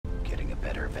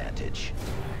better vantage.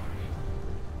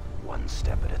 One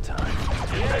step at a time.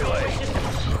 Melee.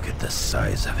 Look at the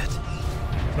size of it.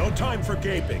 No time for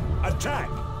gaping. Attack!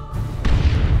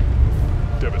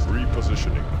 Devis,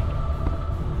 repositioning.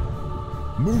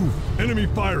 Move! Enemy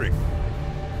firing!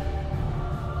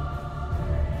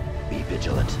 Be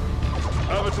vigilant.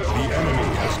 The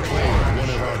enemy has claimed one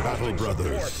of our battle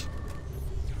brothers.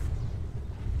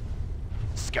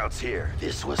 Scouts here.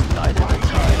 This was neither the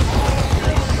time nor the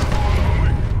place.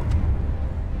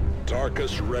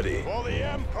 Tarkus ready.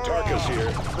 Tarkus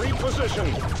here. Reposition!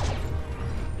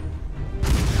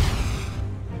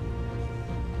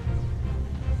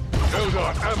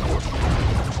 Eldar, ambush!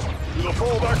 To the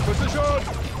fallback position!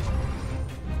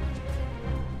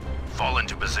 Fall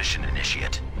into position,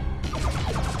 initiate. We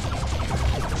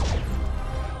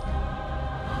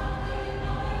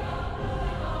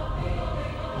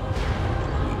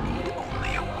need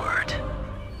only a word.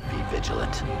 Be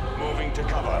vigilant. Moving to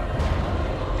cover.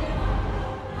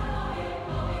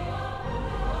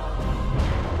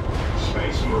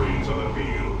 Space Marines on the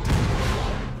field.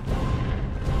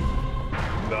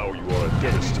 Now you are a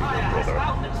devastator, brother.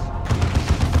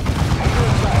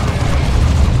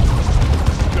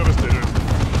 Devastator.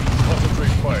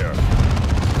 Concentrate fire.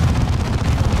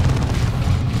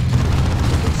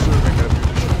 Conserving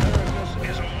ammunition.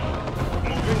 Is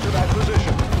moving to that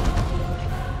position.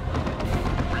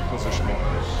 Repositioning.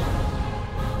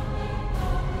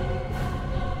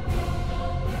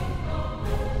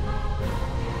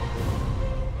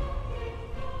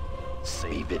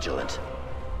 Stay vigilant.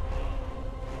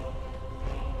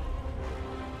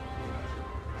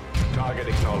 Target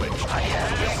acknowledged. I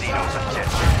have the Xeno's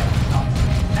attention.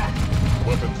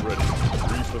 Weapons ready.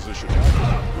 Repositioning.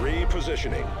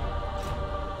 Repositioning.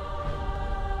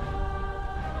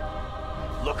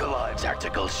 Look alive.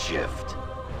 Tactical shift.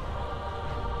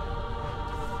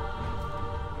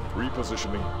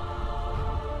 Repositioning.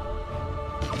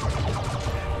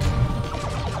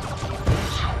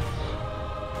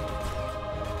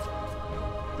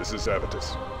 This is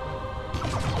Avitus.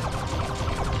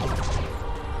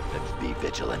 Be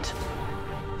vigilant.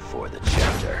 For the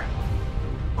chapter.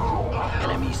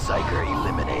 Enemy Psyker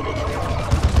eliminated.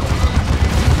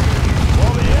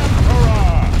 For the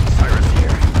Emperor! Cyrus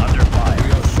here, under fire. We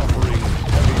are suffering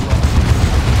heavy losses.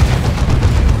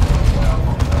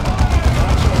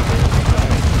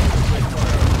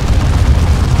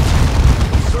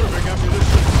 Serving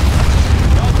ammunition.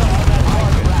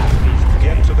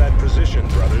 Get to that position,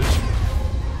 brothers.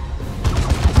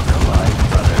 Alive,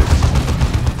 brothers.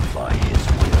 By his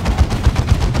will.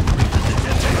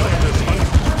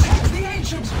 The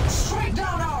ancients, strike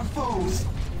down our foes!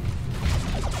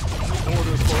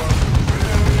 Orders for us.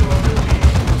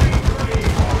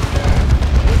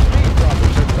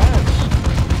 Brothers, advance.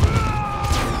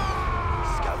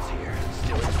 Scouts here,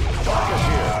 still engaged. Tarkus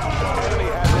here. Enemy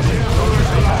has it.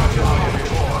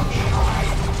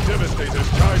 Devastator's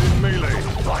tied in melee.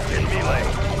 Locked in melee.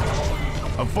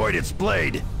 Avoid its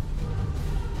blade.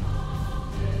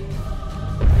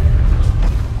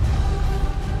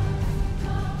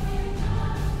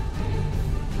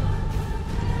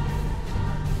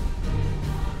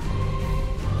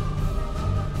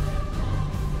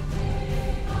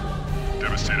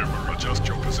 Devastator, adjust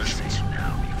your positions.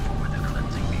 Now before the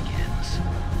cleansing begins.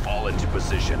 Fall into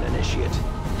position, initiate.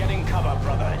 Getting cover,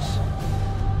 brothers.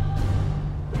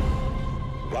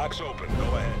 Locks open.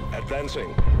 Go ahead.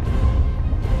 Advancing.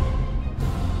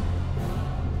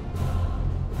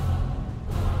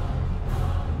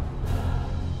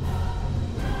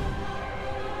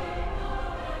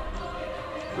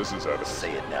 This is Avitus.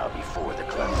 Say it now before the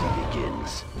cleansing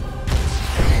begins.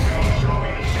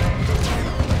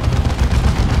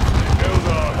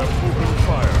 Eldar have opened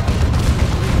fire.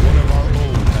 One of our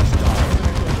own has died.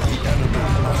 The enemy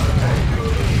must pay.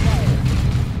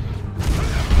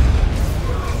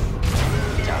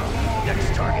 Down. Next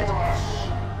target.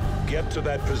 Get to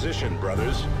that position,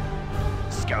 brothers.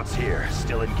 Scouts here,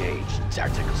 still engaged.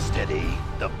 Tactical steady.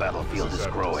 The battlefield is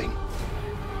growing.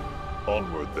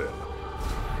 Onward then.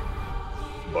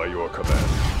 By your command.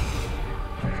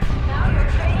 Now your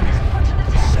train is put to the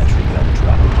test. Sentry gun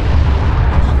dropping.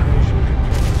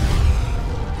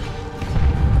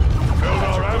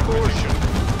 Eldar ambush!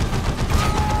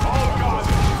 All guns,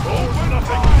 hold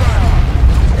nothing back!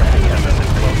 Enemy has us in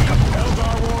close combat.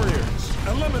 Eldar warriors,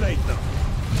 eliminate them.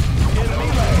 In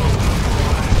melee.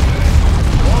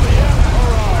 For the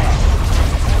Emperor!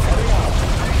 Heading out.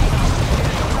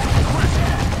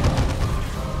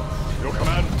 Your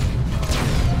command?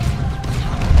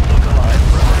 Look alive,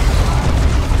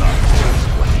 brother.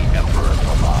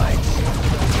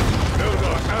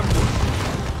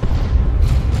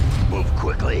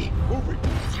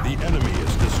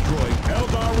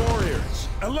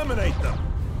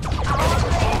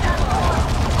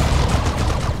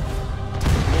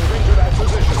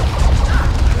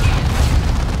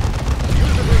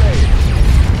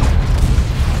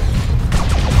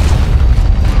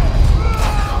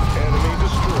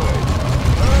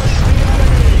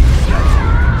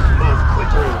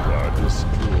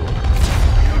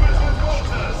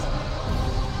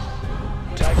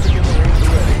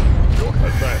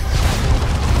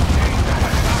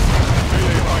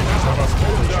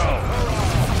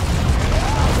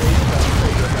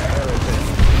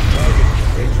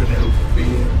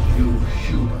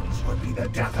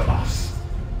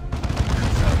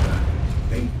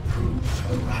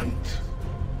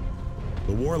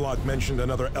 warlock mentioned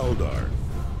another Eldar,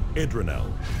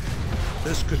 Idranel.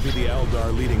 This could be the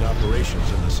Eldar leading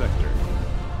operations in the sector.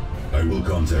 I will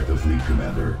contact the fleet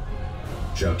commander.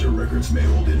 Chapter records may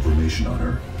hold information on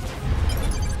her.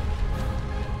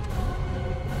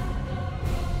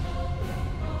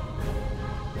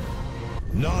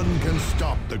 None can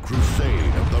stop the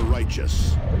crusade of the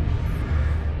righteous.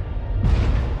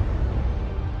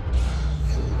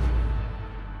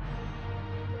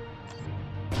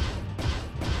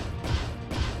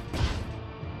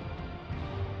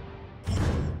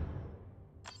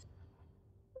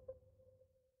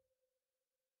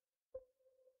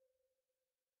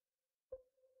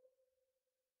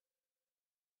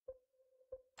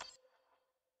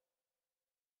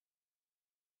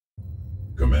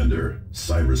 Commander,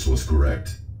 Cyrus was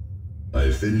correct. I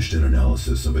have finished an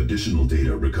analysis of additional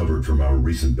data recovered from our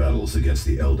recent battles against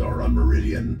the Eldar on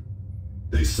Meridian.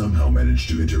 They somehow managed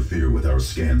to interfere with our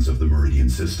scans of the Meridian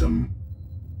system.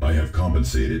 I have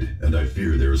compensated, and I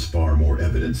fear there is far more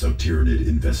evidence of Tyranid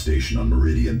infestation on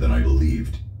Meridian than I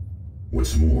believed.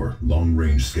 What's more,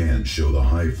 long-range scans show the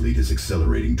Hive Fleet is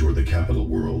accelerating toward the capital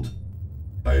world.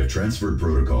 I have transferred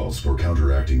protocols for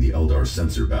counteracting the Eldar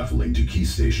sensor baffling to key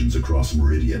stations across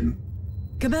Meridian.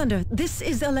 Commander, this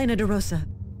is Elena de Rosa.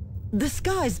 The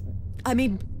skies...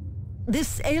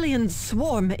 this alien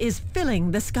swarm is filling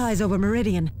the skies over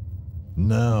Meridian.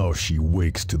 Now she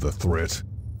wakes to the threat.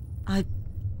 I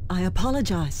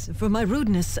apologize for my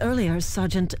rudeness earlier,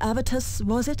 Sergeant Avitus,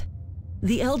 was it?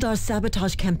 The Eldar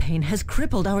sabotage campaign has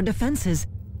crippled our defenses.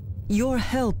 Your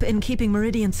help in keeping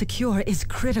Meridian secure is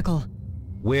critical.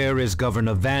 Where is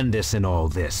Governor Vandis in all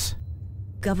this?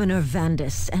 Governor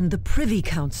Vandis and the Privy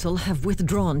Council have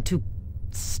withdrawn to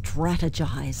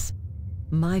strategize.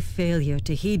 My failure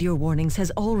to heed your warnings has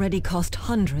already cost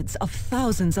hundreds of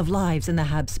thousands of lives in the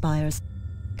Habspires.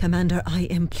 Commander, I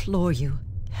implore you,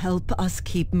 help us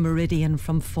keep Meridian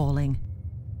from falling.